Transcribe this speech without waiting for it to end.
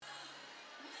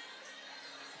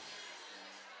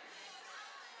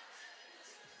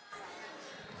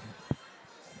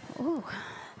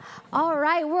All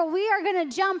right, well, we are going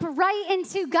to jump right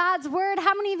into God's word.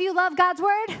 How many of you love God's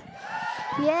word?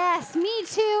 Yes, me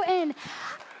too. And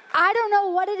I don't know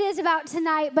what it is about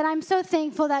tonight, but I'm so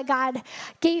thankful that God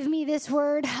gave me this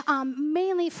word,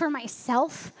 mainly for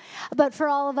myself, but for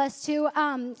all of us too.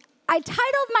 I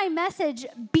titled my message,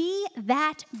 Be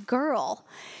That Girl.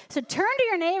 So turn to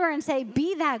your neighbor and say,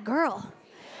 be that girl.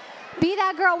 Be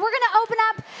that girl. We're going to open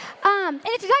up, and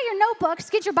if you got your notebooks,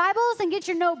 get your Bibles and get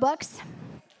your notebooks,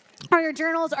 or your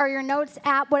journals, or your notes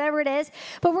app, whatever it is.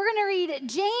 But we're going to read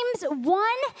James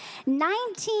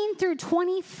 1:19 through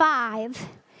 25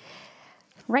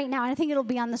 right now. And I think it'll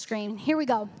be on the screen. Here we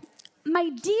go. My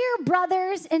dear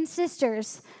brothers and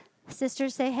sisters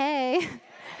say hey.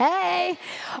 Hey,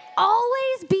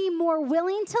 always be more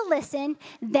willing to listen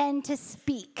than to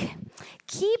speak.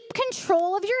 Keep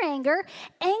control of your anger.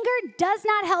 Anger does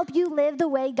not help you live the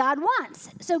way God wants.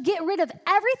 So get rid of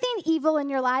everything evil in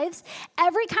your lives,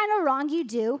 every kind of wrong you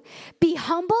do. Be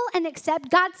humble and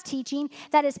accept God's teaching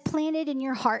that is planted in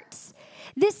your hearts.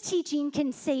 This teaching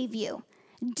can save you.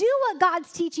 Do what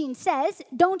God's teaching says.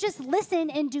 Don't just listen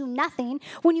and do nothing.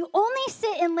 When you only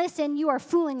sit and listen, you are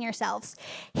fooling yourselves.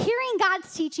 Hearing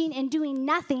God's teaching and doing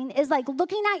nothing is like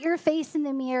looking at your face in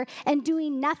the mirror and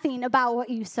doing nothing about what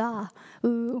you saw.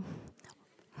 Ooh.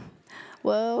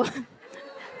 Whoa.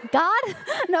 God?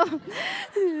 No.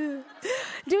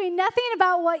 Doing nothing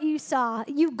about what you saw.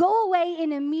 You go away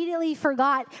and immediately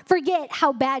forget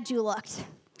how bad you looked.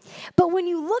 But when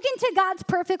you look into God's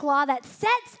perfect law that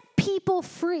sets people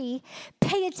free,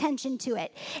 pay attention to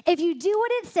it. If you do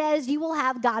what it says, you will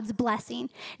have God's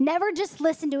blessing. Never just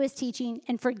listen to his teaching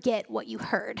and forget what you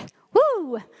heard.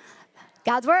 Woo!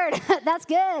 God's word. That's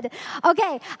good.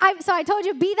 Okay, so I told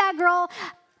you, be that girl.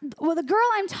 Well, the girl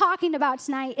I'm talking about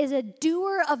tonight is a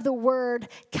doer of the word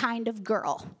kind of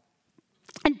girl.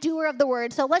 A doer of the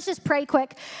word. So let's just pray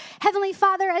quick. Heavenly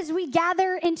Father, as we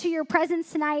gather into your presence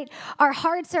tonight, our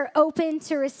hearts are open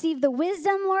to receive the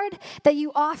wisdom, Lord, that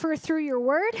you offer through your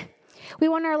word. We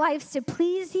want our lives to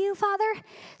please you, Father.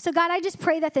 So God, I just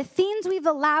pray that the things we've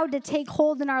allowed to take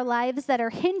hold in our lives that are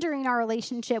hindering our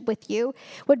relationship with you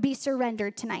would be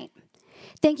surrendered tonight.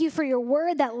 Thank you for your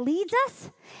word that leads us.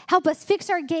 Help us fix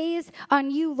our gaze on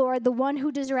you, Lord, the one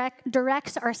who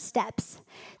directs our steps.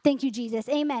 Thank you, Jesus.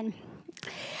 Amen.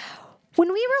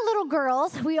 When we were little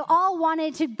girls, we all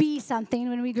wanted to be something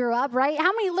when we grew up, right?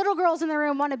 How many little girls in the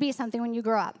room want to be something when you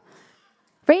grow up?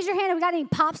 Raise your hand if we got any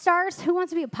pop stars. Who wants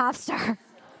to be a pop star?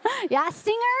 Yeah,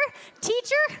 singer,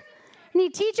 teacher? Any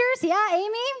teachers? Yeah,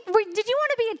 Amy? Did you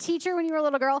want to be a teacher when you were a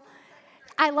little girl?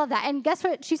 I love that. And guess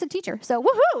what? She's a teacher. So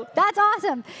woohoo, that's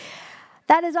awesome.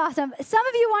 That is awesome. Some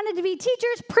of you wanted to be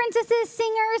teachers, princesses,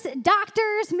 singers,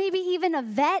 doctors, maybe even a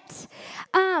vet.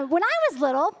 When I was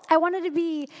little, I wanted to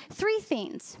be three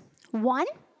things. 1,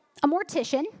 a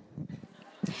mortician.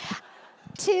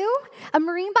 2, a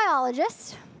marine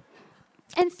biologist.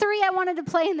 And 3, I wanted to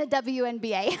play in the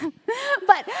WNBA.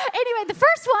 But anyway, the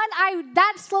first one,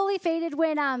 that slowly faded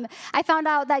when I found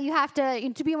out that you have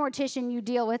to be a mortician, you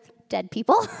deal with dead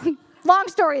people. Long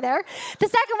story there. The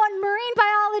second one, marine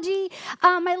biology,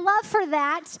 my love for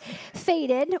that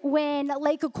faded when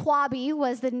Lake Aquabi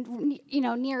was the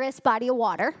nearest body of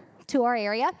water to our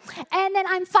area. And then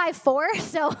I'm 5'4",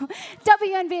 so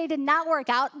WNBA did not work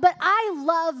out, but I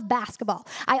love basketball.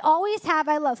 I always have.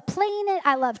 I love playing it.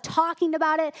 I love talking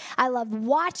about it. I love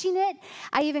watching it.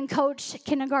 I even coach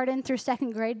kindergarten through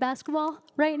 2nd grade basketball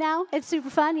right now. It's super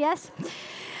fun, yes.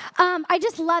 I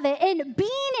just love it. And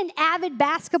being an avid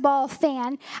basketball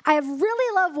fan, I have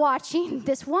really loved watching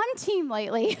this one team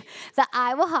lately, the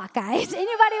Iowa Hawkeyes.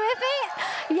 Anybody with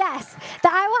me? Yes, the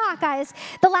Iowa Hawkeyes.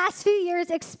 The last few years,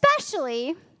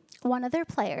 especially one of their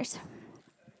players.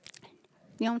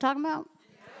 You know what I'm talking about?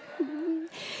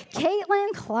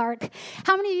 Caitlin Clark.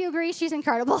 How many of you agree she's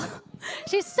incredible?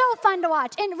 She's so fun to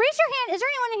watch. And raise your hand. Is there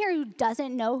anyone in here who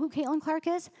doesn't know who Caitlin Clark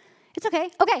is? It's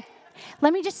okay. Okay.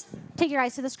 Let me just take your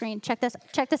eyes to the screen. Check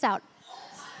this out.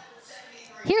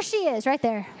 Here she is, right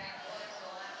there.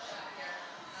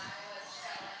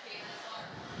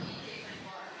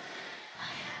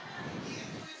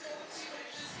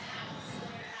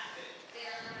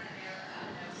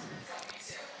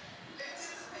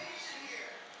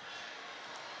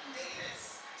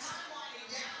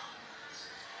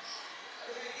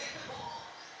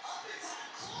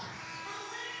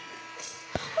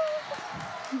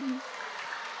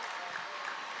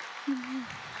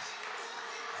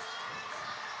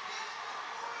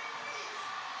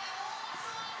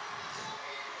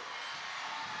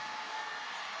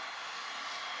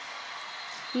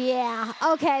 Yeah,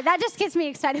 okay, that just gets me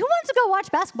excited. Who wants to go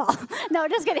watch basketball? No,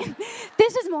 just kidding.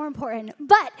 This is more important.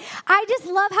 But I just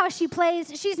love how she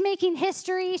plays. She's making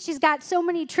history. She's got so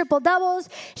many triple doubles.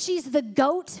 She's the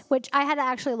GOAT, which I had to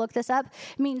actually look this up.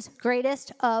 It means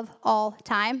greatest of all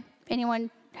time.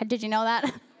 Anyone, did you know that?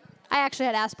 I actually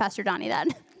had asked Pastor Donnie that.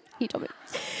 He told me.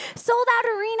 Sold out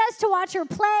arenas to watch her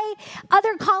play.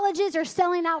 Other colleges are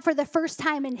selling out for the first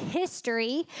time in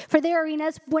history for their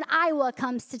arenas when Iowa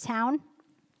comes to town.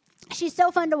 She's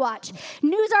so fun to watch.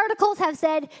 News articles have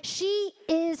said she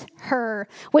is her,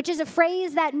 which is a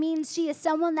phrase that means she is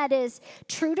someone that is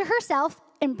true to herself,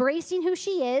 embracing who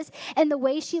she is and the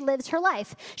way she lives her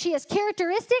life. She has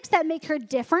characteristics that make her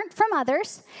different from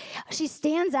others. She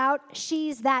stands out.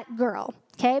 She's that girl.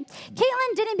 Okay?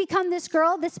 Caitlin didn't become this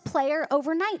girl, this player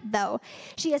overnight, though.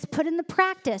 She has put in the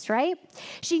practice, right?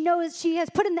 She has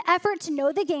put in the effort to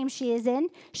know the game she is in.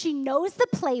 She knows the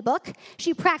playbook.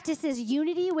 She practices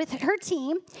unity with her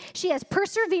team. She has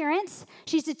perseverance.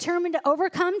 She's determined to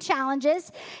overcome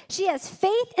challenges. She has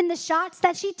faith in the shots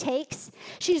that she takes.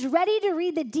 She's ready to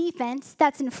read the defense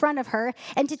that's in front of her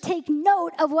and to take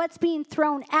note of what's being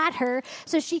thrown at her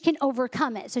so she can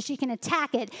overcome it, so she can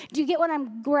attack it. Do you get where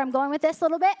I'm going with this a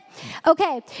little bit?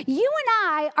 Okay, you and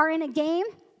I are in a game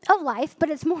of life, but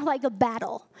it's more like a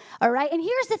battle, all right? And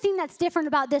here's the thing that's different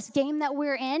about this game that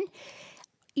we're in.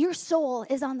 Your soul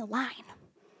is on the line.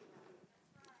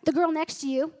 The girl next to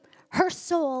you, her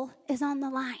soul is on the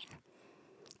line.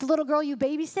 The little girl you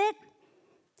babysit,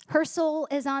 her soul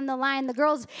is on the line. The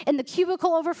girls in the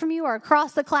cubicle over from you or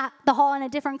across the hall in a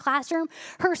different classroom,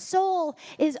 her soul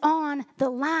is on the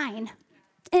line.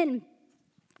 And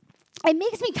it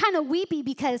makes me kind of weepy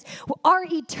because our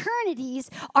eternities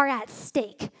are at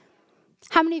stake.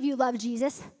 How many of you love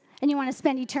Jesus and you want to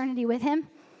spend eternity with him?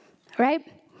 Right?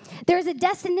 There's a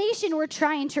destination we're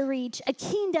trying to reach, a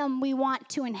kingdom we want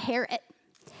to inherit.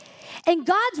 And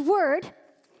God's word,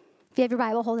 if you have your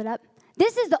Bible, hold it up.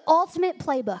 This is the ultimate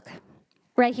playbook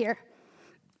right here.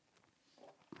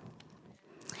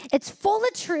 It's full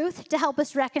of truth to help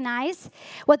us recognize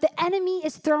what the enemy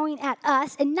is throwing at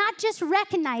us and not just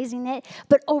recognizing it,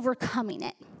 but overcoming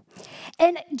it.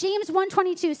 And James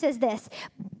 1:22 says this,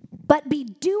 but be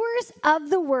doers of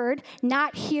the word,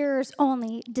 not hearers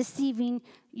only, deceiving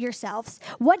yourselves.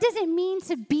 What does it mean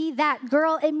to be that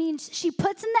girl? It means she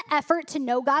puts in the effort to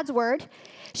know God's word.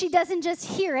 She doesn't just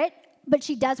hear it, but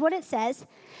she does what it says.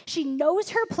 She knows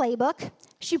her playbook.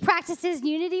 She practices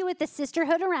unity with the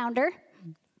sisterhood around her.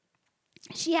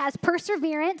 She has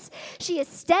perseverance. She is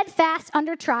steadfast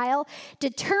under trial,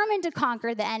 determined to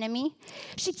conquer the enemy.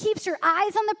 She keeps her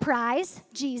eyes on the prize,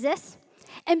 Jesus.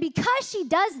 And because she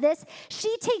does this,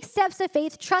 she takes steps of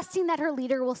faith, trusting that her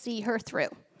leader will see her through.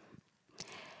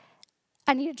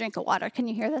 I need a drink of water. Can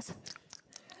you hear this?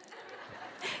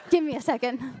 Give me a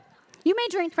second. You may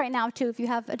drink right now, too, if you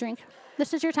have a drink.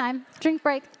 This is your time. Drink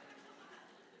break.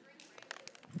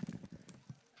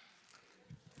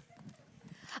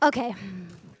 Okay.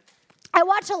 I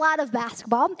watch a lot of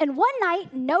basketball, and one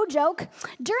night, no joke,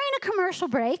 during a commercial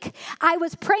break, I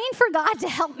was praying for God to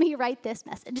help me write this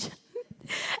message.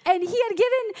 And he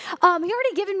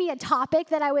already given me a topic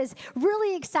that I was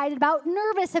really excited about,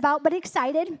 nervous about, but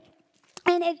excited.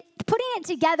 And putting it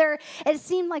together, it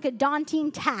seemed like a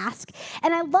daunting task.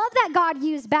 And I love that God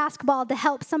used basketball to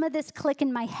help some of this click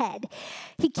in my head.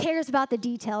 He cares about the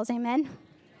details, amen?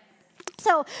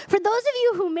 So for those of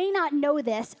you who may not know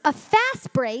this, a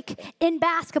fast break in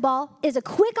basketball is a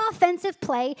quick offensive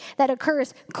play that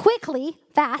occurs quickly,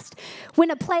 fast,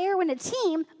 when a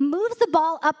team moves the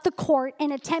ball up the court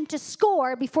and attempt to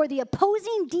score before the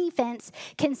opposing defense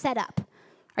can set up.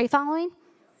 Are you following?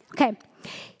 Okay.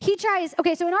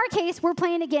 So in our case, we're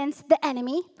playing against the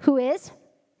enemy, who is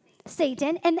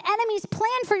Satan, and the enemy's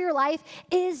plan for your life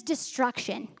is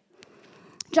destruction.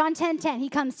 John 10:10, he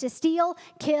comes to steal,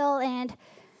 kill, and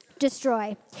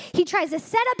destroy. He tries to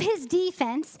set up his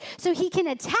defense so he can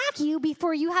attack you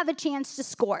before you have a chance to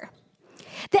score.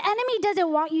 The enemy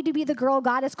doesn't want you to be the girl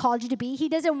God has called you to be. He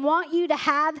doesn't want you to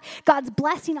have God's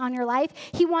blessing on your life.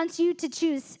 He wants you to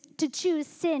choose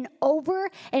sin over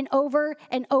and over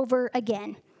and over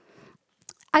again.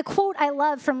 A quote I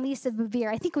love from Lisa Bevere,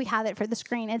 I think we have it for the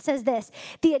screen. It says this,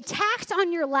 the attacks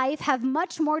on your life have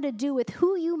much more to do with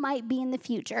who you might be in the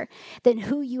future than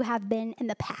who you have been in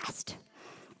the past.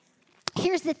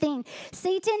 Here's the thing,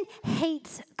 Satan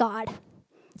hates God.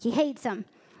 He hates him.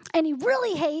 And he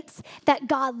really hates that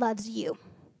God loves you.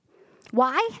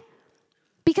 Why?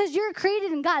 Because you're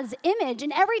created in God's image,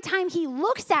 and every time he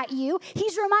looks at you,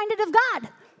 he's reminded of God.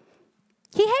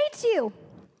 He hates you.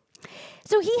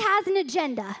 So he has an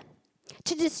agenda.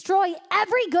 to destroy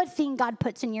every good thing God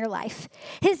puts in your life.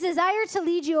 His desire to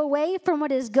lead you away from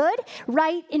what is good,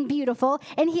 right, and beautiful,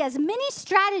 and he has many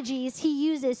strategies he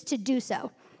uses to do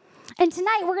so. And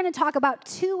tonight we're going to talk about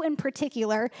two in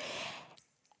particular: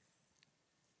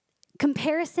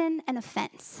 comparison and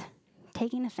offense,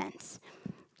 taking offense.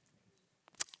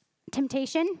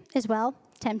 Temptation as well,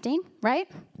 tempting, right?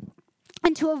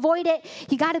 And to avoid it,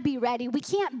 you got to be ready. We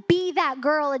can't be that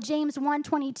girl, a James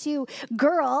 1:22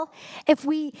 girl, if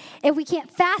we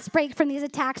can't fast break from these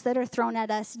attacks that are thrown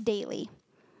at us daily.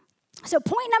 So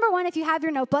point number 1, if you have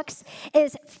your notebooks,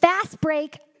 is fast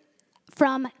break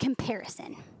from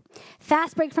comparison.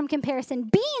 Fast break from comparison.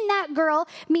 Being that girl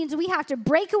means we have to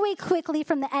break away quickly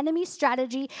from the enemy's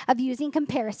strategy of using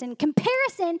comparison.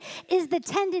 Comparison is the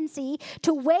tendency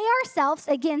to weigh ourselves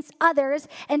against others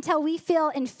until we feel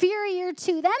inferior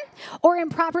to them or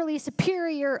improperly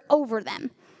superior over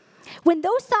them. When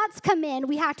those thoughts come in,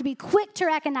 we have to be quick to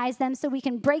recognize them so we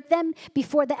can break them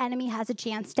before the enemy has a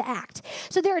chance to act.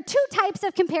 So there are 2 types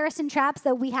of comparison traps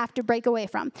that we have to break away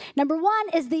from. Number 1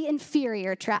 is the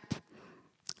inferior trap.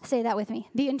 Say that with me,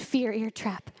 the inferior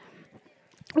trap.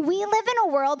 We live in a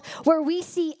world where we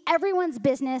see everyone's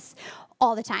business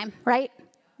all the time, right?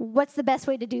 What's the best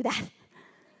way to do that?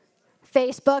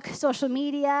 Facebook, social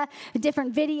media,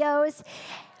 different videos.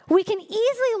 We can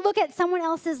easily look at someone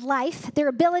else's life, their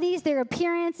abilities, their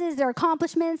appearances, their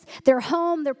accomplishments, their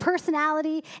home, their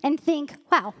personality, and think,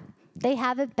 wow, they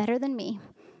have it better than me.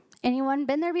 Anyone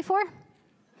been there before?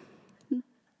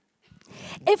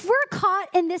 If we're caught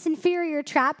in this inferior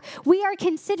trap, we are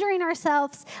considering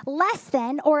ourselves less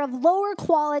than or of lower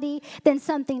quality than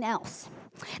something else.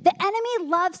 The enemy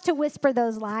loves to whisper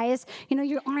those lies.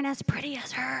 You aren't as pretty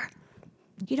as her.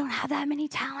 You don't have that many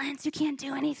talents. You can't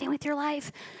do anything with your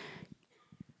life.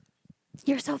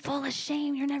 You're so full of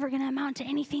shame. You're never going to amount to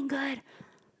anything good.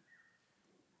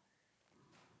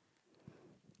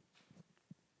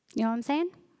 You know what I'm saying?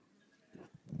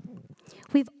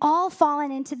 We've all fallen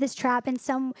into this trap in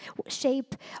some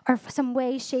shape or some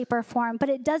way, shape, or form, but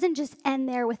it doesn't just end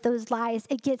there with those lies.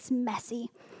 It gets messy.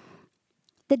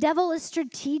 The devil is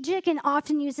strategic and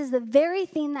often uses the very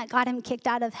thing that got him kicked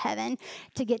out of heaven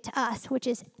to get to us, which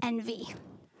is envy.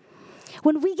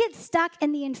 When we get stuck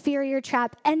in the inferior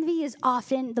trap, envy is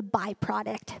often the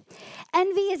byproduct.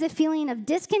 Envy is a feeling of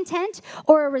discontent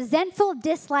or a resentful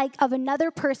dislike of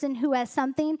another person who has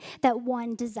something that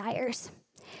one desires.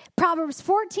 Proverbs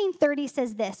 14:30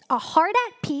 says this: a heart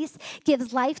at peace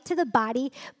gives life to the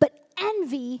body, but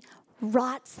envy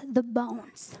rots the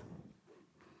bones.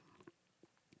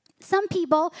 Some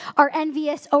people are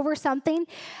envious over something.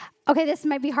 Okay, this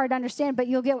might be hard to understand, but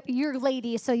you're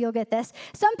ladies, so you'll get this.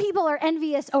 Some people are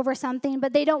envious over something,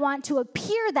 but they don't want to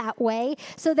appear that way,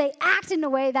 so they act in a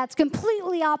way that's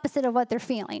completely opposite of what they're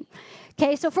feeling.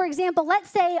 Okay, so for example, let's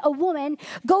say a woman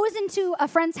goes into a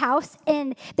friend's house,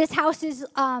 and this house is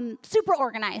super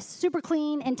organized, super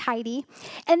clean and tidy.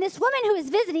 And this woman who is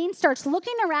visiting starts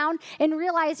looking around and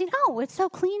realizing, oh, it's so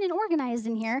clean and organized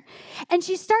in here. And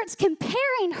she starts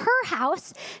comparing her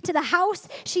house to the house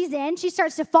she's in. She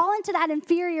starts to fall into that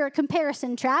inferior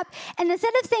comparison trap. And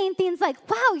instead of saying things like,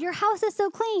 wow, your house is so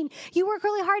clean, you work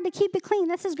really hard to keep it clean,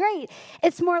 this is great,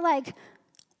 it's more like,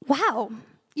 wow,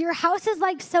 your house is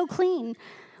like so clean.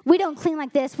 We don't clean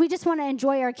like this. We just want to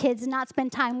enjoy our kids and not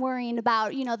spend time worrying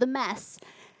about, the mess.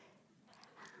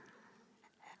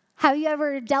 Have you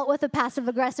ever dealt with a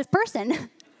passive-aggressive person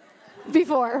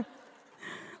before?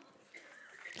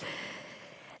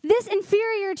 This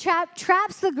inferior trap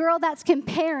traps the girl that's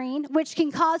comparing, which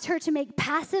can cause her to make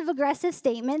passive-aggressive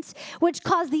statements, which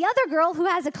cause the other girl who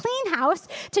has a clean house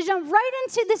to jump right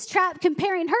into this trap,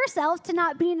 comparing herself to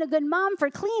not being a good mom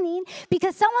for cleaning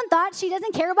because someone thought she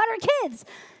doesn't care about her kids.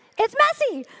 It's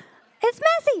messy. It's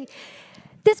messy.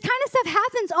 This kind of stuff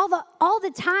happens all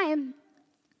the time,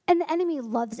 and the enemy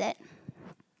loves it.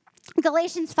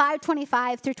 Galatians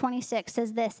 5:25 through 26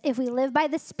 says this: if we live by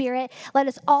the Spirit, let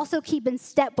us also keep in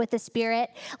step with the Spirit.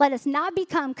 Let us not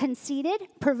become conceited,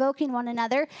 provoking one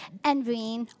another,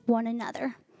 envying one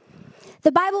another.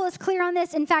 The Bible is clear on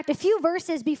this. In fact, a few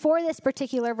verses before this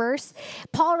particular verse,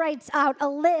 Paul writes out a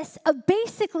list of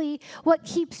basically what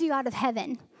keeps you out of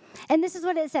heaven. And this is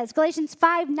what it says, Galatians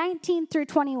 5:19 through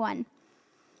 21.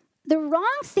 The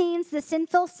wrong things the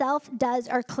sinful self does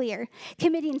are clear: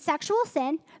 committing sexual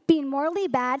sin, being morally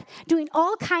bad, doing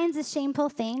all kinds of shameful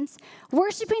things,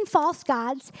 worshiping false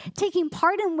gods, taking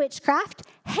part in witchcraft,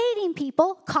 hating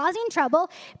people, causing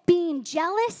trouble, being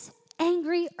jealous,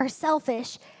 angry, or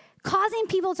selfish, causing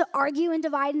people to argue and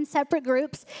divide in separate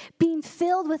groups, being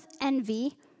filled with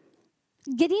envy,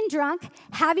 getting drunk,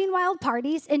 having wild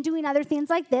parties, and doing other things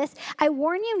like this. I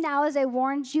warn you now, as I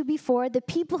warned you before, the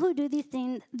people who do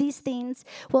these things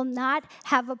will not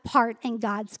have a part in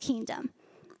God's kingdom.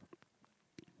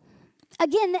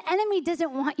 Again, the enemy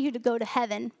doesn't want you to go to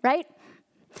heaven, right?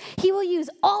 He will use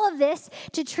all of this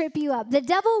to trip you up. The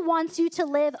devil wants you to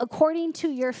live according to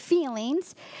your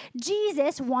feelings.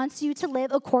 Jesus wants you to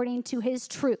live according to his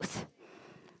truth.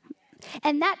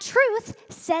 And that truth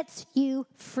sets you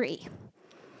free.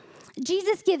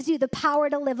 Jesus gives you the power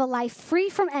to live a life free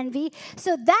from envy.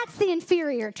 So that's the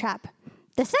inferior trap.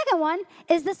 The second one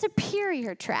is the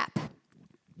superior trap.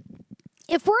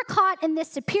 If we're caught in this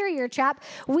superior trap,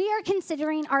 we are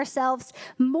considering ourselves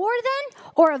more than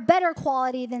or of better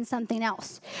quality than something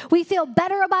else. We feel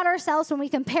better about ourselves when we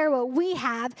compare what we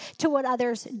have to what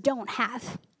others don't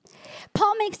have.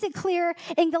 Paul makes it clear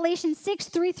in Galatians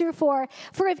 6:3-4,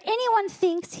 for if anyone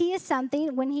thinks he is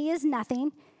something when he is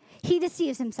nothing, he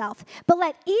deceives himself. But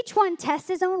let each one test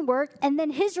his own work, and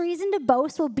then his reason to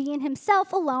boast will be in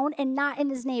himself alone and not in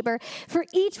his neighbor, for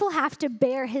each will have to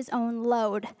bear his own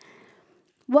load.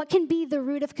 What can be the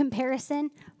root of comparison?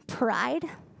 Pride.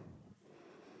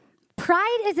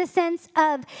 Pride is a sense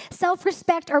of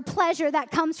self-respect or pleasure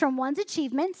that comes from one's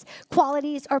achievements,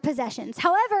 qualities, or possessions.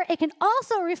 However, it can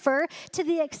also refer to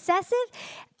the excessive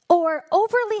or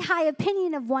overly high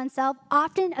opinion of oneself,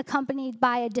 often accompanied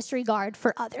by a disregard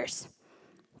for others.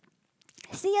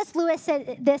 C.S. Lewis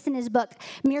said this in his book,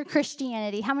 Mere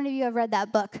Christianity. How many of you have read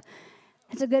that book?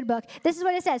 It's a good book. This is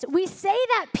what it says. We say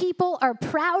that people are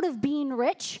proud of being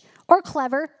rich or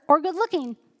clever or good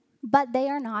looking, but they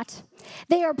are not.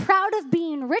 They are proud of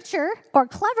being richer or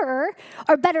cleverer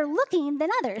or better looking than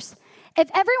others. If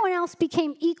everyone else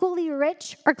became equally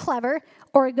rich or clever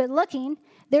or good looking,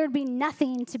 there would be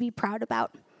nothing to be proud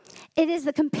about. It is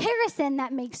the comparison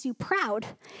that makes you proud,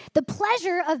 the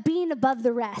pleasure of being above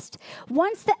the rest.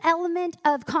 Once the element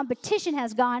of competition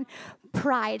has gone,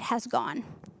 pride has gone.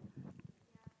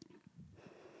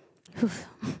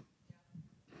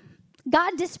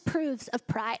 God disapproves of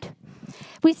pride.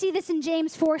 We see this in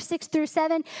James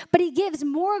 4:6-7, but he gives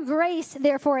more grace,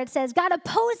 therefore it says, God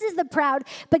opposes the proud,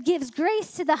 but gives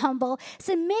grace to the humble.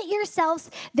 Submit yourselves,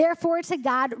 therefore, to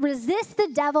God. Resist the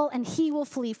devil, and he will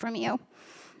flee from you.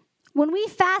 When we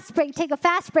take a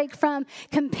fast break from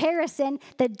comparison,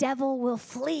 the devil will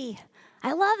flee.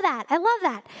 I love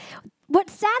that.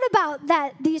 What's sad about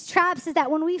these traps is that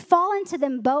when we fall into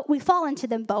them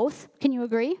both. Can you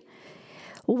agree?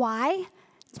 Why?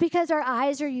 It's because our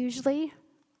eyes are usually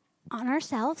on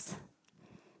ourselves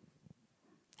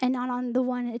and not on the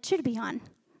one it should be on.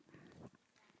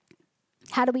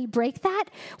 How do we break that?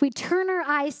 We turn our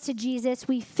eyes to Jesus.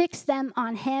 We fix them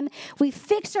on him. We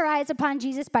fix our eyes upon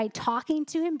Jesus by talking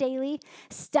to him daily,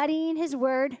 studying his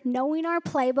word, knowing our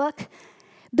playbook,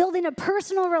 building a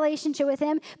personal relationship with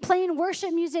him, playing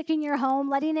worship music in your home,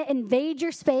 letting it invade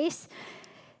your space,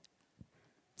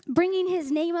 bringing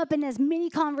his name up in as many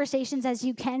conversations as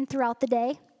you can throughout the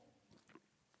day.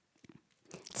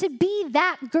 To be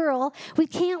that girl, we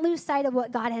can't lose sight of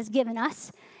what God has given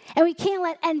us. And we can't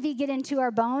let envy get into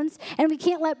our bones. And we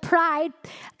can't let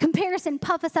comparison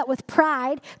puff us up with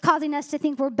pride, causing us to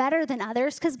think we're better than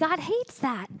others, because God hates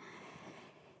that.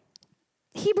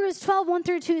 Hebrews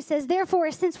 12:1-2 says,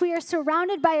 therefore, since we are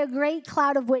surrounded by a great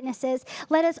cloud of witnesses,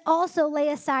 let us also lay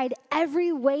aside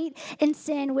every weight and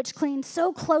sin which clings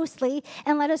so closely,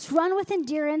 and let us run with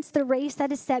endurance the race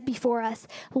that is set before us,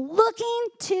 looking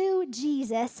to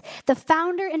Jesus, the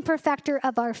founder and perfecter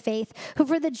of our faith, who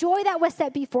for the joy that was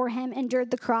set before him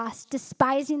endured the cross,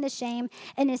 despising the shame,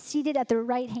 and is seated at the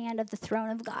right hand of the throne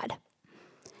of God.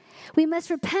 We must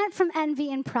repent from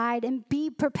envy and pride and be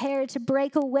prepared to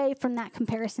break away from that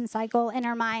comparison cycle in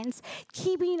our minds,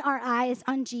 keeping our eyes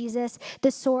on Jesus,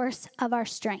 the source of our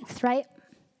strength, right?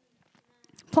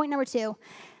 Point number 2,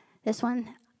 this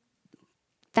one,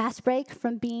 fast break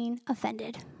from being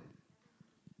offended.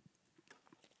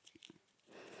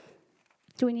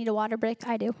 Do we need a water break?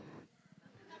 I do.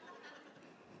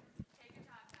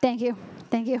 Thank you.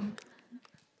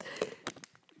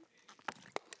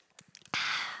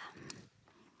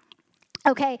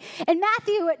 Okay, in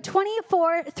Matthew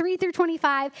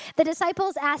 24:3-25, the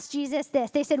disciples asked Jesus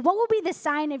this. They said, what will be the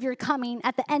sign of your coming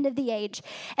at the end of the age?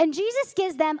 And Jesus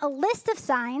gives them a list of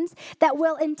signs that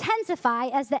will intensify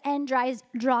as the end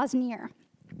draws near.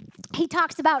 He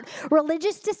talks about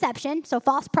religious deception, so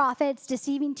false prophets,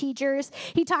 deceiving teachers.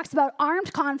 He talks about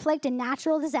armed conflict and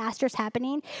natural disasters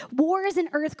happening, wars and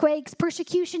earthquakes,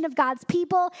 persecution of God's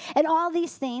people, and all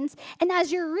these things. And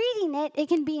as you're reading it, it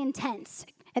can be intense.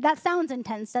 That sounds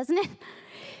intense, doesn't it?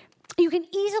 you can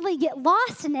easily get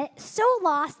lost in it, so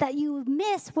lost that you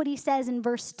miss what he says in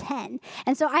verse 10.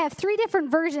 And so I have 3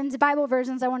 different versions, Bible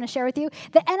versions I want to share with you.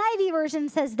 The NIV version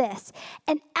says this,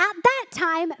 and at that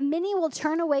time, many will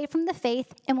turn away from the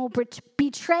faith and will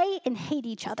betray and hate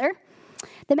each other.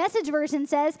 The Message version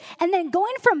says, and then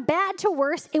going from bad to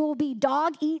worse, it will be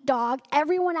dog eat dog,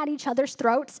 everyone at each other's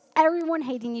throats, everyone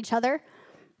hating each other.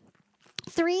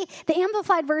 3, the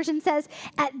Amplified version says,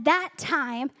 at that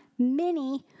time,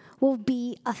 many will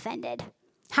be offended.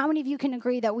 How many of you can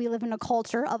agree that we live in a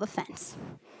culture of offense?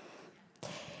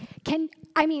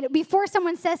 Before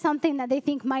someone says something that they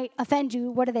think might offend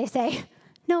you, what do they say?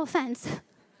 No offense.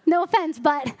 No offense,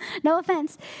 but no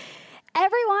offense.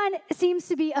 Everyone seems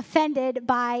to be offended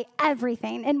by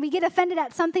everything, and we get offended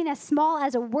at something as small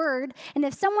as a word, and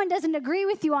if someone doesn't agree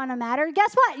with you on a matter,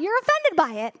 guess what? You're offended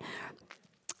by it.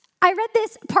 I read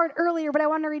this part earlier, but I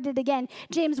want to read it again.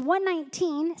 James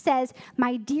 1:19 says,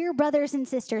 my dear brothers and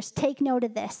sisters, take note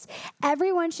of this.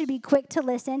 Everyone should be quick to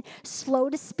listen, slow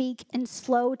to speak, and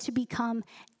slow to become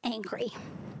angry.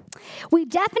 We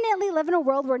definitely live in a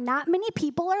world where not many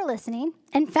people are listening.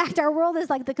 In fact, our world is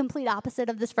like the complete opposite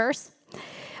of this verse.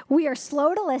 We are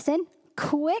slow to listen,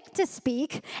 quick to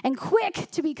speak, and quick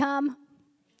to become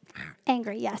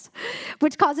angry, yes,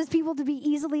 which causes people to be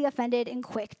easily offended and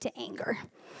quick to anger.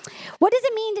 What does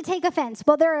it mean to take offense?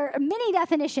 Well, there are many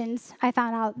definitions. I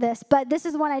found out this, but this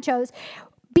is the one I chose.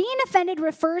 Being offended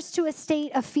refers to a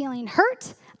state of feeling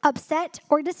hurt, upset,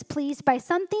 or displeased by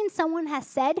something someone has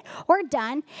said or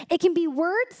done. It can be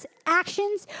words,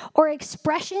 actions, or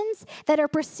expressions that are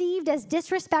perceived as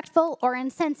disrespectful or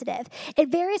insensitive. It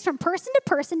varies from person to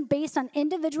person based on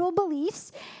individual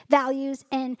beliefs, values,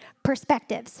 and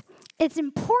perspectives. It's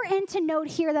important to note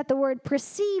here that the word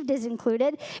perceived is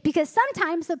included because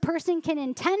sometimes the person can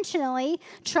intentionally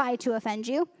try to offend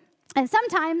you, and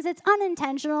sometimes it's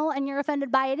unintentional and you're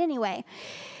offended by it anyway.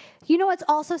 You know what's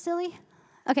also silly?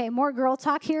 Okay, more girl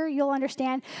talk here, you'll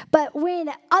understand. But when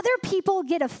other people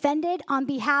get offended on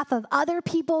behalf of other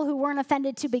people who weren't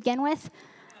offended to begin with,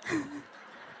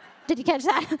 did you catch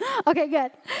that? Okay,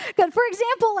 good. Good. For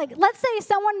example, let's say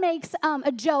someone makes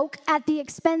a joke at the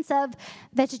expense of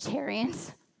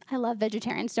vegetarians. I love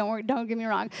vegetarians, don't get me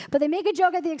wrong. But they make a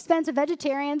joke at the expense of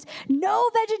vegetarians. No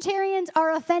vegetarians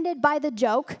are offended by the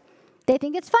joke. They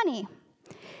think it's funny.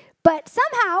 But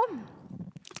somehow,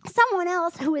 someone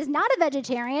else who is not a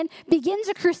vegetarian begins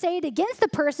a crusade against the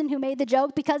person who made the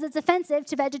joke because it's offensive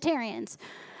to vegetarians.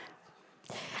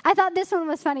 I thought this one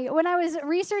was funny. When I was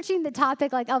researching the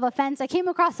topic of offense, I came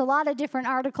across a lot of different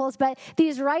articles, but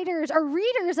these writers or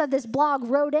readers of this blog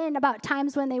wrote in about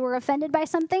times when they were offended by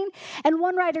something. And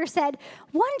one writer said,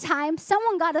 one time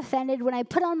someone got offended when I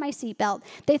put on my seatbelt.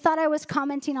 They thought I was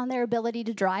commenting on their ability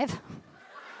to drive.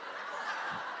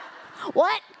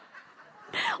 What?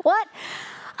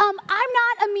 I'm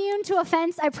not immune to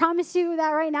offense. I promise you that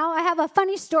right now. I have a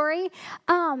funny story.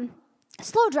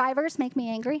 Slow drivers make me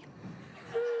angry.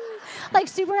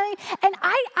 Super. And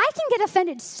I can get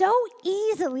offended so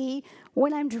easily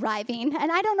when I'm driving.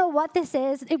 And I don't know what this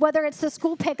is, whether it's the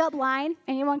school pickup line,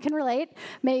 anyone can relate,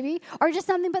 maybe, or just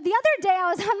something. But the other day, I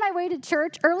was on my way to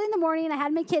church early in the morning. I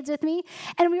had my kids with me,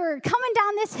 and we were coming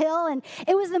down this hill, and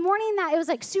it was the morning that it was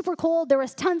super cold. There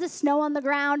was tons of snow on the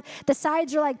ground. The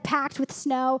sides are packed with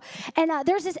snow. And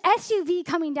there's this SUV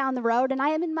coming down the road, and I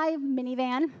am in my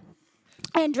minivan.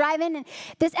 And driving, and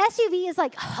this SUV is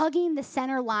hugging the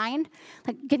center line,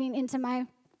 getting into my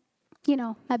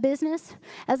business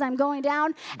as I'm going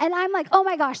down. And I'm oh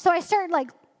my gosh. So I start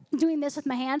doing this with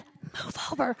my hand, move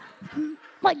over,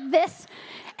 like this.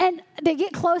 And they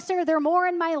get closer, they're more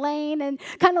in my lane and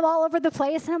kind of all over the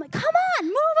place. And I'm come on,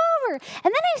 move over.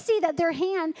 And then I see that their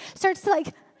hand starts to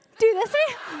do this.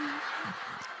 And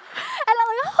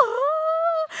I'm oh.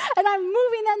 And I'm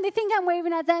moving them. They think I'm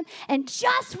waving at them. And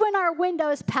just when our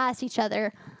windows pass each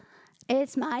other,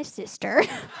 it's my sister.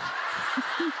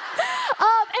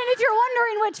 And if you're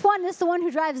wondering which one is the one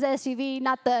who drives the SUV,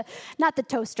 not the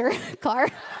toaster car.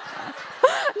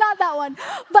 Not that one.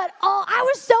 But I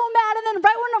was so mad. And then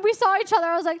right when we saw each other,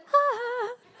 I was ah.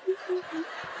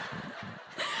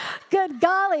 Good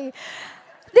golly.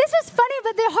 This is funny,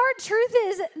 but the hard truth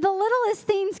is the littlest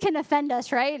things can offend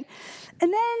us, right?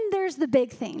 And then there's the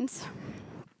big things.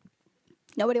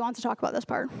 Nobody wants to talk about this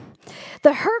part.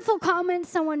 The hurtful comments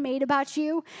someone made about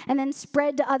you and then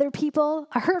spread to other people,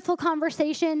 a hurtful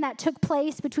conversation that took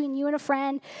place between you and a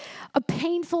friend, a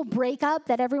painful breakup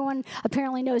that everyone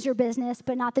apparently knows your business,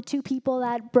 but not the two people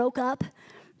that broke up,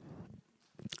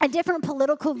 a different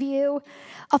political view,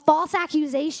 a false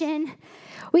accusation.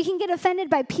 We can get offended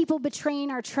by people betraying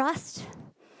our trust,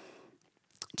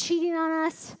 cheating on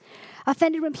us,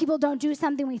 offended when people don't do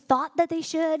something we thought that they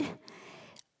should.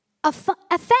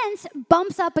 Offense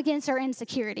bumps up against our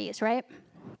insecurities, right?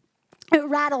 It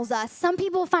rattles us. Some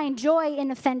people find joy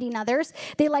in offending others.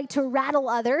 They like to rattle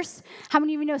others. How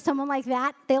many of you know someone like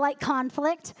that? They like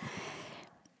conflict.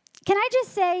 Can I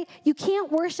just say, you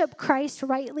can't worship Christ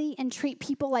rightly and treat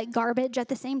people like garbage at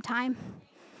the same time?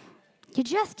 You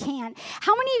just can't.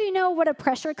 How many of you know what a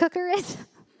pressure cooker is?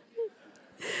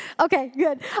 Okay,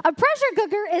 good. A pressure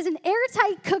cooker is an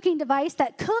airtight cooking device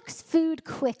that cooks food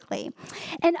quickly.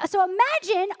 And so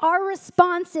imagine our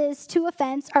responses to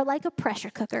offense are like a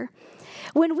pressure cooker.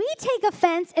 When we take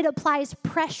offense, it applies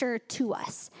pressure to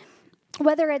us.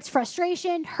 Whether it's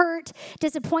frustration, hurt,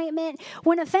 disappointment,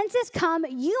 when offenses come,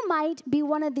 you might be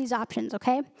one of these options,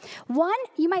 okay? One,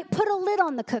 you might put a lid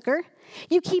on the cooker.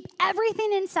 You keep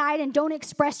everything inside and don't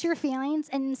express your feelings,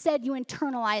 and instead you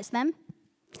internalize them.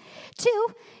 Two,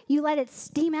 you let it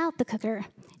steam out the cooker.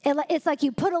 It's like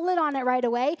you put a lid on it right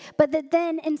away, but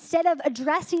then instead of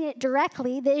addressing it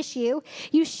directly, the issue,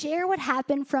 you share what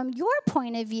happened from your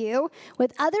point of view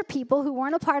with other people who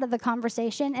weren't a part of the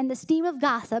conversation, and the steam of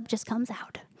gossip just comes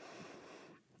out,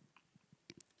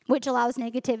 which allows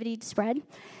negativity to spread.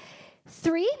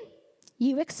 Three,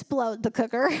 you explode the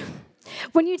cooker.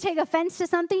 When you take offense to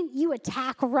something, you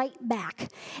attack right back.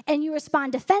 And you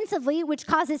respond defensively, which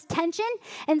causes tension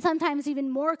and sometimes even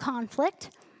more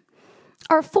conflict.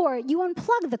 Or four, you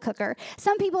unplug the cooker.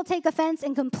 Some people take offense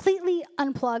and completely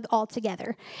unplug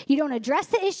altogether. You don't address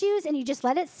the issues and you just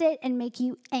let it sit and make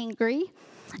you angry.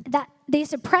 That they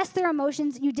suppress their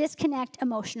emotions, you disconnect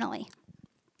emotionally.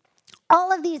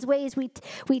 All of these ways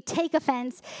we take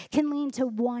offense can lead to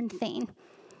one thing,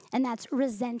 and that's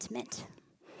resentment.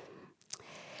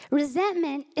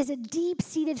 Resentment is a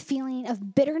deep-seated feeling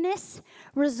of bitterness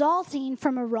resulting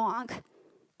from a wrong.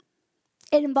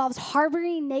 It involves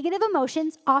harboring negative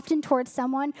emotions, often towards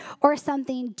someone or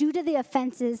something, due to the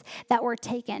offenses that were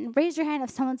taken. Raise your hand if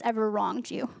someone's ever wronged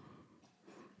you.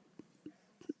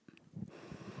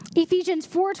 Ephesians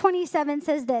 4:27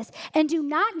 says this, "And do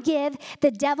not give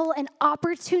the devil an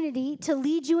opportunity to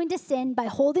lead you into sin by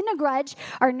holding a grudge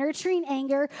or nurturing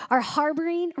anger or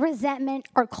harboring resentment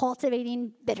or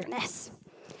cultivating bitterness."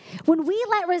 When we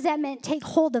let resentment take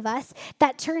hold of us,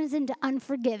 that turns into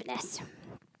unforgiveness.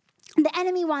 The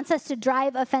enemy wants us to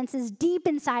drive offenses deep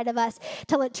inside of us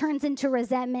till it turns into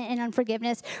resentment and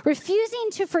unforgiveness.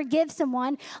 Refusing to forgive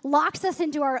someone locks us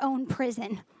into our own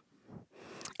prison.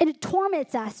 It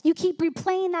torments us. You keep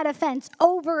replaying that offense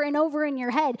over and over in your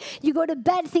head. You go to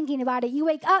bed thinking about it. You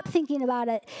wake up thinking about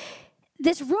it.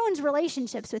 This ruins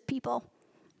relationships with people.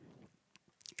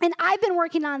 And I've been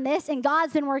working on this, and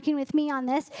God's been working with me on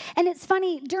this. And it's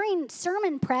funny, during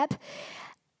sermon prep,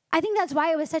 I think that's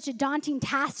why it was such a daunting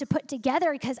task to put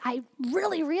together, because I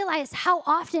really realized how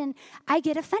often I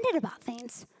get offended about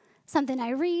things. Something I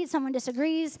read, someone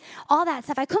disagrees, all that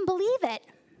stuff. I couldn't believe it.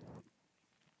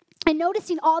 And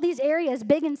noticing all these areas,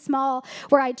 big and small,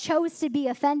 where I chose to be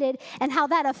offended and how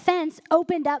that offense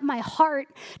opened up my heart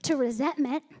to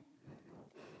resentment.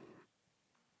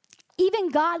 Even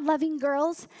God-loving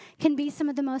girls can be some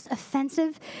of the most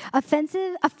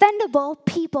offendable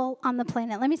people on the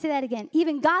planet. Let me say that again.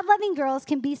 Even God-loving girls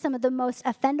can be some of the most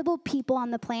offendable people on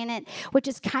the planet, which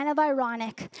is kind of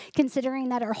ironic, considering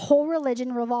that our whole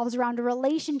religion revolves around a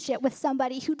relationship with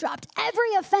somebody who dropped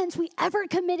every offense we ever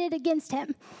committed against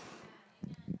him.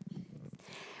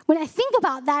 When I think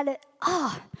about that,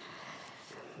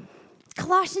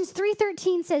 Colossians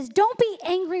 3:13 says, "Don't be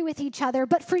angry with each other,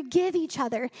 but forgive each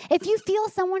other. If you feel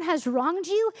someone has wronged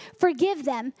you, forgive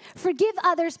them. Forgive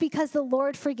others because the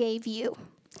Lord forgave you."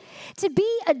 To be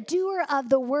a doer of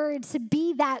the word, to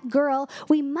be that girl,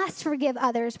 we must forgive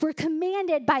others. We're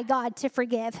commanded by God to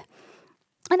forgive.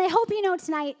 And I hope you know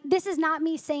tonight, this is not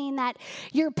me saying that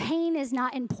your pain is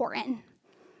not important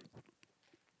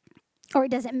or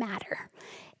it doesn't matter.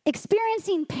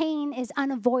 Experiencing pain is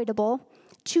unavoidable.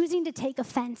 Choosing to take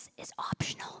offense is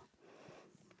optional.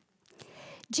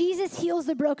 Jesus heals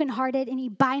the brokenhearted and he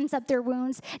binds up their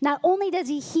wounds. Not only does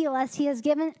he heal us, he has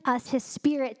given us his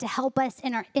spirit to help us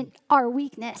in our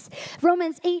weakness.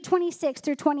 Romans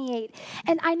 8:26-28.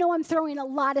 And I know I'm throwing a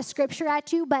lot of scripture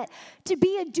at you, but to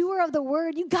be a doer of the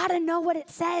word, you got to know what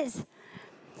it says.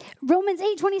 Romans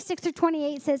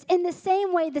 8:26-28 says, "In the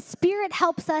same way, the Spirit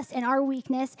helps us in our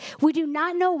weakness. We do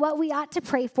not know what we ought to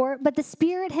pray for, but the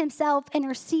Spirit himself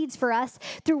intercedes for us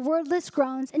through wordless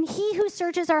groans. And he who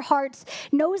searches our hearts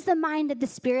knows the mind of the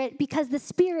Spirit, because the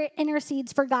Spirit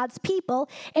intercedes for God's people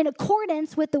in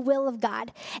accordance with the will of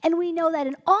God. And we know that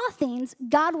in all things,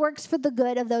 God works for the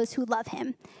good of those who love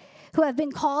him, who have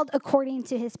been called according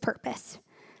to his purpose."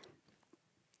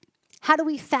 How do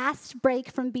we fast break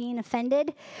from being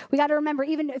offended? We got to remember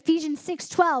even Ephesians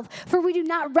 6:12, for we do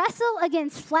not wrestle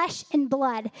against flesh and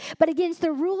blood, but against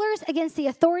the rulers, against the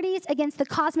authorities, against the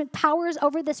cosmic powers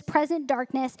over this present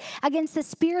darkness, against the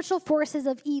spiritual forces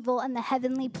of evil in the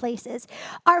heavenly places.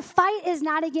 Our fight is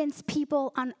not against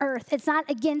people on earth. It's not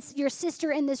against your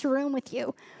sister in this room with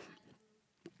you.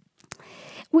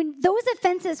 When those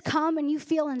offenses come and you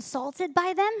feel insulted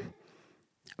by them,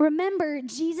 remember,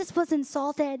 Jesus was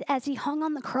insulted as he hung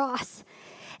on the cross,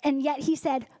 and yet he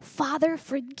said, Father,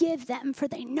 forgive them, for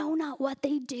they know not what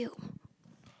they do.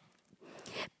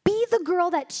 Be the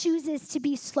girl that chooses to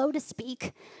be slow to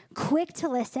speak, quick to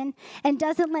listen, and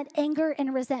doesn't let anger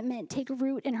and resentment take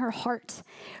root in her heart.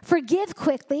 Forgive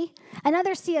quickly.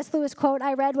 Another C.S. Lewis quote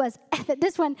I read was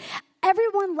this one,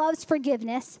 everyone loves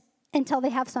forgiveness until they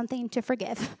have something to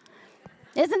forgive.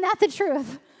 Isn't that the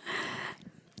truth?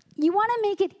 You want to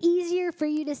make it easier for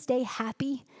you to stay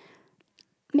happy,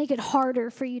 make it harder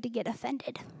for you to get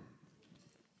offended.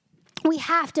 We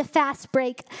have to fast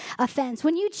break offense.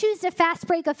 When you choose to fast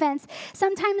break offense,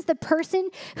 sometimes the person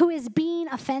who is being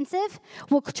offensive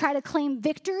will try to claim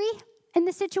victory in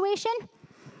the situation.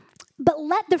 But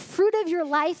let the fruit of your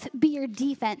life be your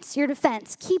defense.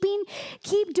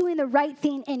 Keep doing the right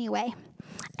thing anyway.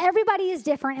 Everybody is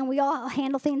different, and we all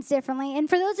handle things differently. And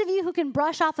for those of you who can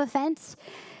brush off offense,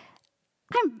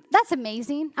 that's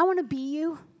amazing. I want to be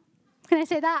you. Can I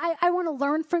say that? I want to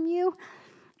learn from you.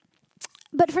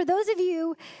 But for those of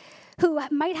you who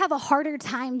might have a harder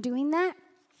time doing that,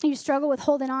 you struggle with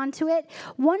holding on to it,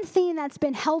 one thing that's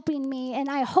been helping me, and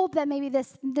I hope that maybe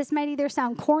this might either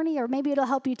sound corny or maybe it'll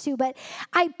help you too, but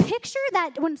I picture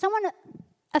that when someone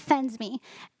offends me,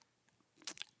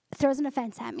 throws an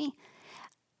offense at me,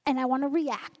 and I want to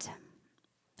react.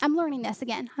 I'm learning this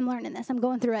again. I'm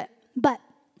going through it. But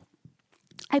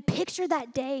I picture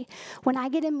that day when I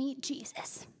get to meet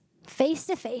Jesus, face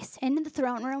to face, in the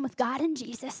throne room with God and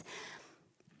Jesus.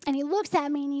 And he looks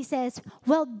at me and he says,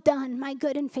 well done, my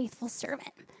good and faithful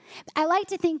servant. I like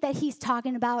to think that he's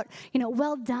talking about,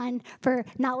 well done for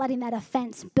not letting that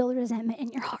offense build resentment in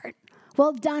your heart.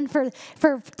 Well done for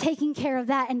taking care of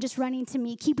that and just running to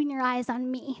me, keeping your eyes on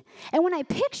me. And when I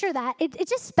picture that, it's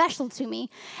just special to me.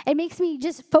 It makes me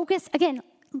just focus. Again,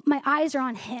 my eyes are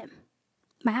on him.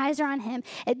 My eyes are on him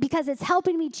because it's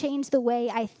helping me change the way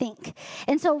I think.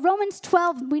 And so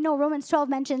we know Romans 12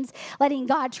 mentions letting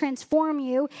God transform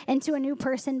you into a new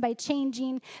person by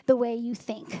changing the way you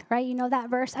think, right? You know that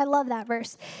verse? I love that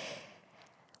verse.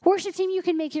 Worship team, you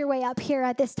can make your way up here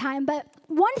at this time. But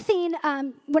one thing,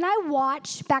 when I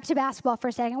watched, back to basketball for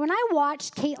a second, when I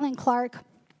watched Caitlin Clark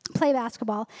play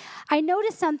basketball, I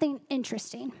noticed something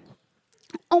interesting.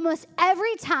 Almost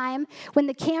every time when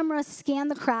the cameras scan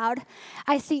the crowd,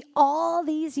 I see all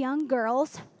these young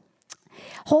girls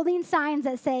holding signs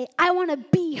that say, I want to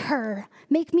be her,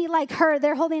 make me like her.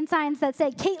 They're holding signs that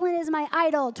say, Caitlin is my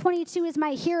idol, 22 is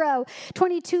my hero,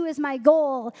 22 is my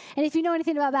goal. And if you know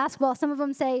anything about basketball, some of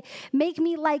them say, make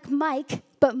me like Mike,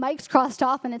 but Mike's crossed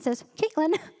off and it says,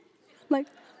 Caitlin.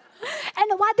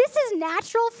 And while this is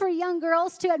natural for young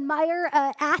girls to admire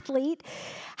an athlete,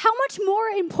 how much more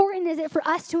important is it for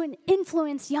us to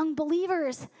influence young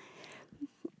believers?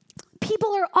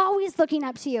 People are always looking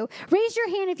up to you. Raise your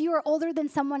hand if you are older than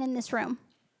someone in this room.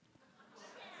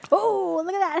 Oh,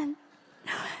 look at that.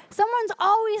 Someone's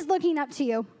always looking up to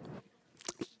you.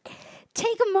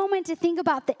 Take a moment to think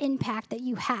about the impact that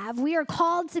you have. We are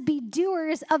called to be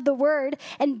doers of the word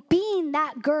and being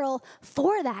that girl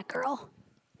for that girl.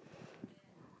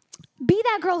 Be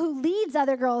that girl who leads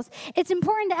other girls. It's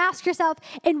important to ask yourself,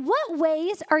 in what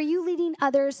ways are you leading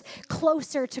others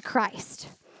closer to Christ?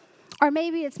 Or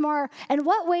maybe it's more, in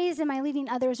what ways am I leading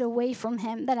others away from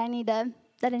him that I need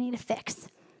to fix?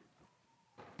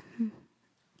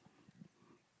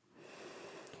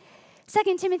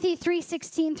 2 Timothy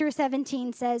 3:16 through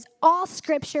 17 says, all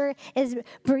scripture is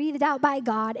breathed out by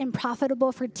God and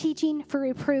profitable for teaching, for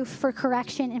reproof, for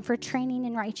correction, and for training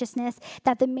in righteousness,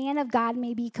 that the man of God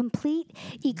may be complete,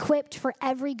 equipped for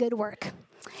every good work.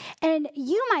 And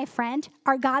you, my friend,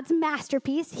 are God's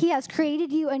masterpiece. He has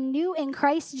created you anew in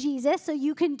Christ Jesus so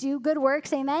you can do good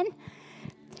works. Amen?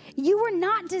 You were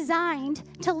not designed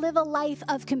to live a life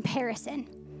of comparison.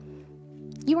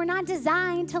 You were not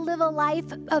designed to live a life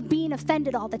of being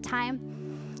offended all the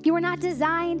time. You were not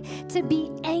designed to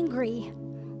be angry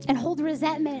and hold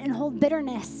resentment and hold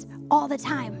bitterness all the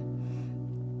time.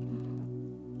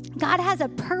 God has a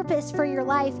purpose for your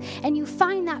life, and you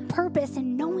find that purpose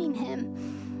in knowing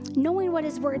him, knowing what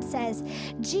his word says.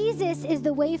 Jesus is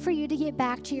the way for you to get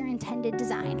back to your intended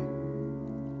design.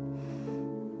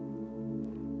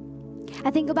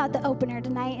 I think about the opener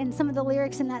tonight, and some of the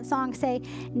lyrics in that song say,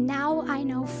 now I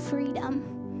know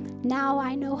freedom, now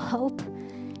I know hope,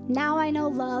 now I know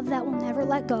love that will never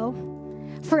let go.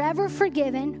 Forever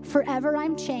forgiven, forever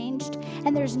I'm changed,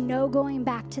 and there's no going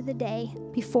back to the day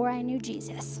before I knew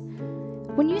Jesus.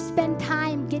 When you spend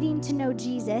time getting to know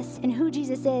Jesus and who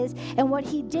Jesus is and what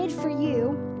he did for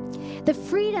you, the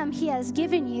freedom he has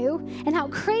given you, and how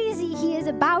crazy he is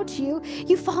about you,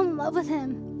 you fall in love with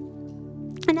him.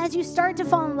 And as you start to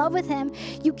fall in love with him,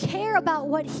 you care about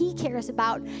what he cares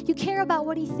about. You care about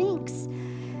what he thinks.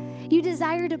 You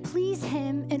desire to please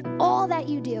him in all that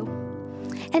you do.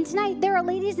 And tonight, there are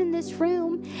ladies in this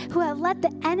room who have let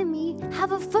the enemy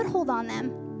have a foothold on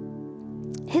them.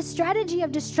 His strategy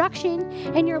of destruction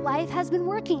in your life has been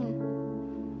working.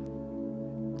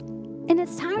 And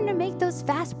it's time to make those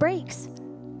fast breaks.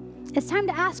 It's time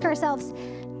to ask ourselves,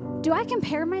 do I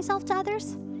compare myself to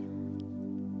others?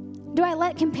 Do I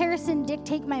let comparison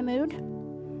dictate my mood,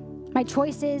 my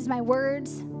choices, my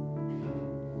words?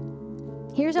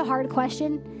 Here's a hard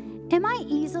question. Am I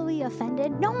easily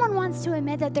offended? No one wants to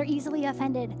admit that they're easily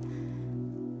offended.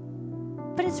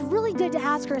 But it's really good to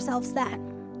ask ourselves that.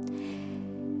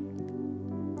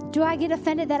 Do I get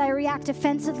offended that I react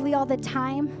offensively all the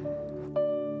time?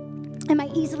 Am I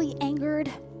easily angered?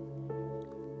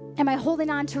 Am I holding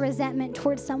on to resentment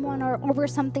towards someone or over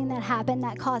something that happened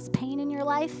that caused pain in your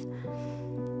life?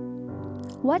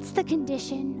 What's the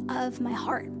condition of my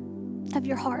heart, of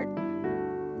your heart?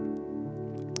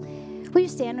 Will you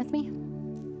stand with me?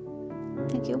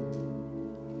 Thank you.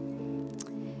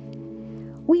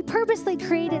 We purposely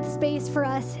created space for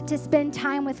us to spend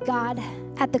time with God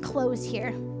at the close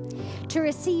here, to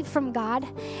receive from God.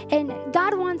 And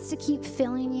God wants to keep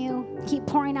filling you, keep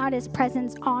pouring out his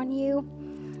presence on you.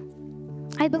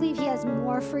 I believe he has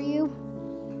more for you.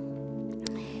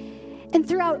 And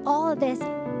throughout all of this,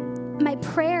 my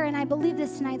prayer, and I believe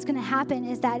this tonight's going to happen,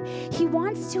 is that he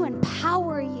wants to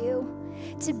empower you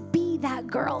to be that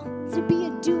girl, to be a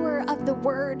doer of the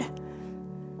word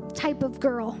type of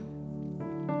girl.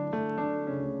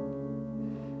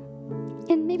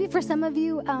 And maybe for some of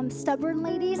you stubborn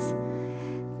ladies,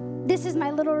 this is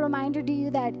my little reminder to you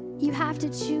that you have to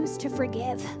choose to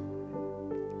forgive.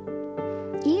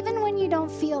 Even when you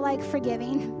don't feel like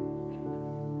forgiving.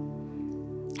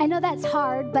 I know that's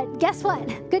hard, but guess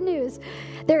what? Good news.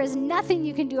 There is nothing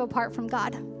you can do apart from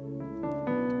God.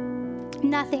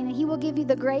 Nothing. And he will give you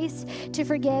the grace to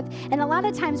forgive. And a lot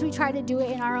of times we try to do it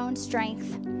in our own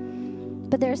strength.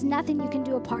 But there's nothing you can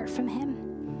do apart from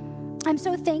him. I'm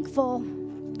so thankful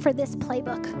for this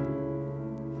playbook.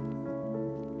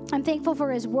 I'm thankful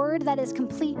for his word that is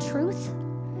complete truth.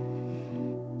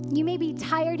 You may be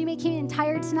tired. You may come in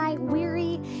tired tonight,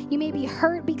 weary. You may be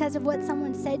hurt because of what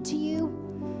someone said to you,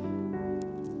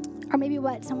 or maybe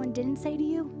what someone didn't say to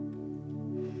you.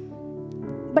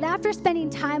 But after spending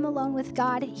time alone with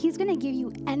God, he's going to give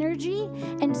you energy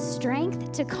and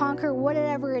strength to conquer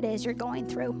whatever it is you're going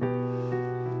through.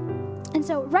 And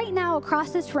so right now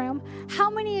across this room, how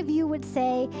many of you would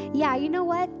say, yeah, you know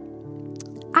what?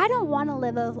 I don't want to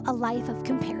live a life of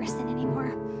comparison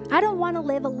anymore. I don't want to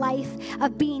live a life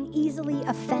of being easily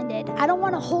offended. I don't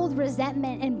want to hold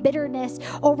resentment and bitterness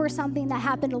over something that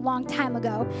happened a long time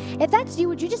ago. If that's you,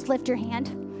 would you just lift your hand?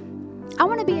 I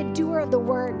want to be a doer of the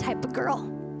word type of girl.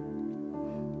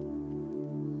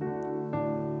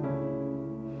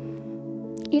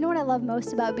 You know what I love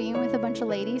most about being with a bunch of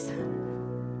ladies?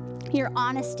 Your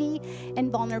honesty and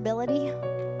vulnerability.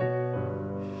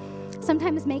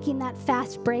 Sometimes making that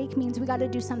fast break means we got to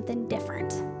do something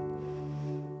different.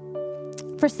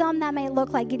 For some, that may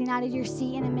look like getting out of your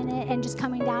seat in a minute and just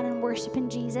coming down and worshiping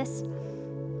Jesus.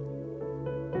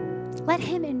 Let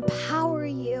him empower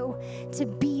you to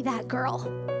be that girl.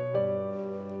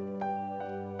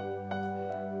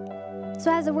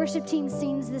 So as the worship team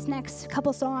sings this next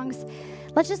couple songs,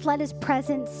 let's just let his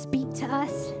presence speak to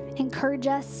us, encourage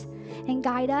us, and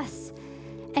guide us.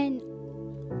 And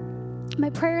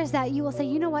my prayer is that you will say,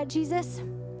 you know what, Jesus?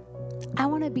 I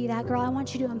want to be that girl. I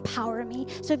want you to empower me.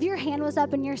 So if your hand was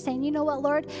up and you're saying, you know what,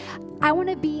 Lord, I want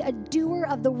to be a doer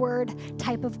of the word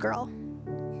type of girl.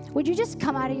 Would you just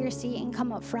come out of your seat and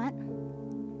come up front?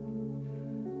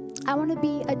 I want to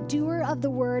be a doer of the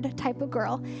word type of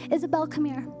girl. Isabel, come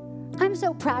here. I'm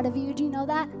so proud of you. Do you know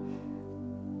that?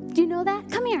 Do you know that?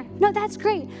 Come here. No, that's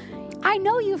great. I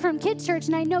know you from kids' church,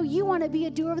 and I know you want to be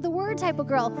a doer of the word type of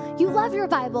girl. You love your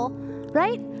Bible,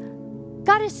 right?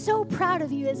 God is so proud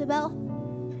of you, Isabel.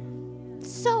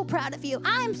 So proud of you.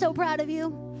 I'm so proud of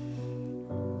you.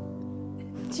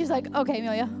 She's like, okay,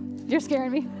 Amelia, you're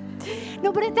scaring me.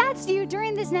 No, but if that's you,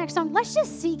 during this next song, let's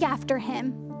just seek after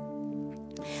him.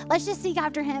 Let's just seek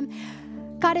after him.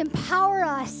 God, empower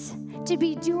us to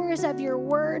be doers of your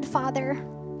word, Father.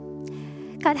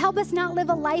 God, help us not live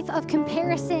a life of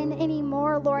comparison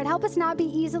anymore, Lord. Help us not be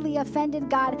easily offended,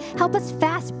 God. Help us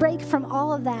fast break from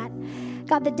all of that.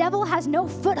 God, the devil has no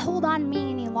foothold on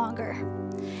me any longer.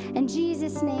 In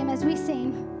Jesus' name, as we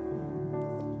sing.